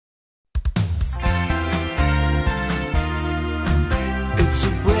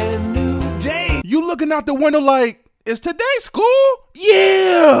looking out the window like, is today school?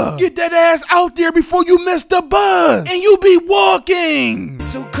 Yeah! Get that ass out there before you miss the bus, and you be walking!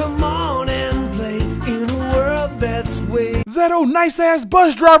 So come on and play in a world that's way. Zeto, nice ass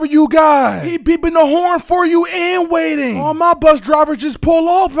bus driver you got. He beeping the horn for you and waiting. All my bus drivers just pull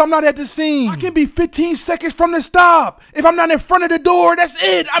off if I'm not at the scene. I can be 15 seconds from the stop. If I'm not in front of the door, that's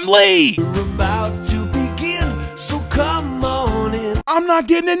it, I'm late. We're about to begin, so come on in. I'm not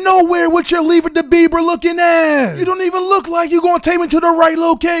getting in nowhere with your Leave It to Bieber looking ass. You don't even look like you gonna take me to the right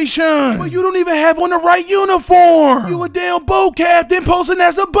location. But you don't even have on the right uniform. You a damn boat captain posing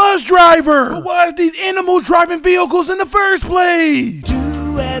as a bus driver. But why is these animals driving vehicles in the first place?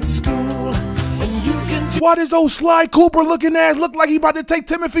 Do at school, and you can do. Why does old Sly Cooper looking ass look like he about to take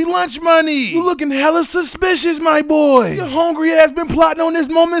Timothy lunch money? You looking hella suspicious, my boy. Your hungry ass been plotting on this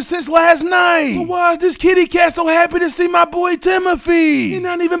moment since last night. But why is this kitty cat so happy to see my boy Timothy? He's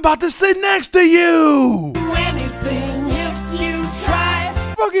not even about to sit next to you. Do anything if you try.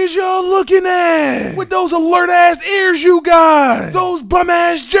 Fuck is y'all looking at? With those alert ass ears you got. Those bum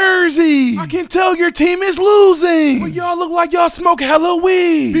ass jerseys. I can tell your team is losing. But y'all look like y'all smoke hella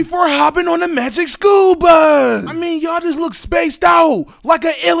weed before hopping on the magic school bus. I mean, y'all just look spaced out. Like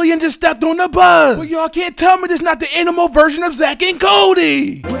an alien just stepped on the bus. But y'all can't tell me this not the animal version of Zach and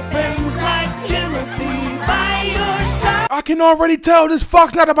Cody. With friends like Timothy by your side. I can already tell this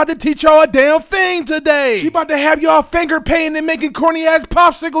fuck's not about to teach y'all a damn thing today. She about to have y'all finger painting and making corny ass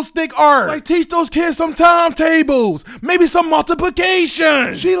popsicle stick art. Like teach those kids some timetables, maybe some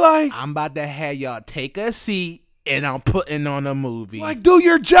multiplication. She like, I'm about to have y'all take a seat and I'm putting on a movie. like do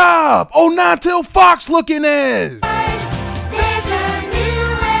your job. Oh, not till Fox looking ass.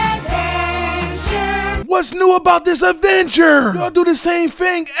 What's new about this adventure? Y'all do the same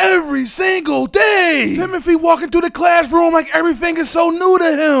thing every single day. Timothy walking through the classroom like everything is so new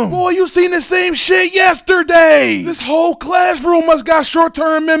to him. Boy, you seen the same shit yesterday. This whole classroom must got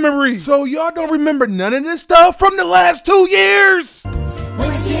short-term memory. So y'all don't remember none of this stuff from the last 2 years?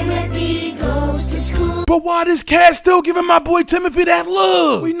 When Timothy goes to school. But why this cat still giving my boy Timothy that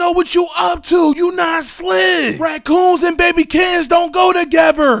look? We know what you up to. You not slick. Raccoons and baby cans don't go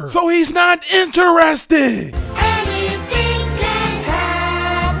together. So he's not interested. Anything can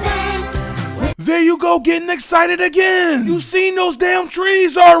happen. There you go, getting excited again. You seen those damn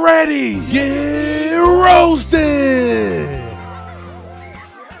trees already. Get roasted.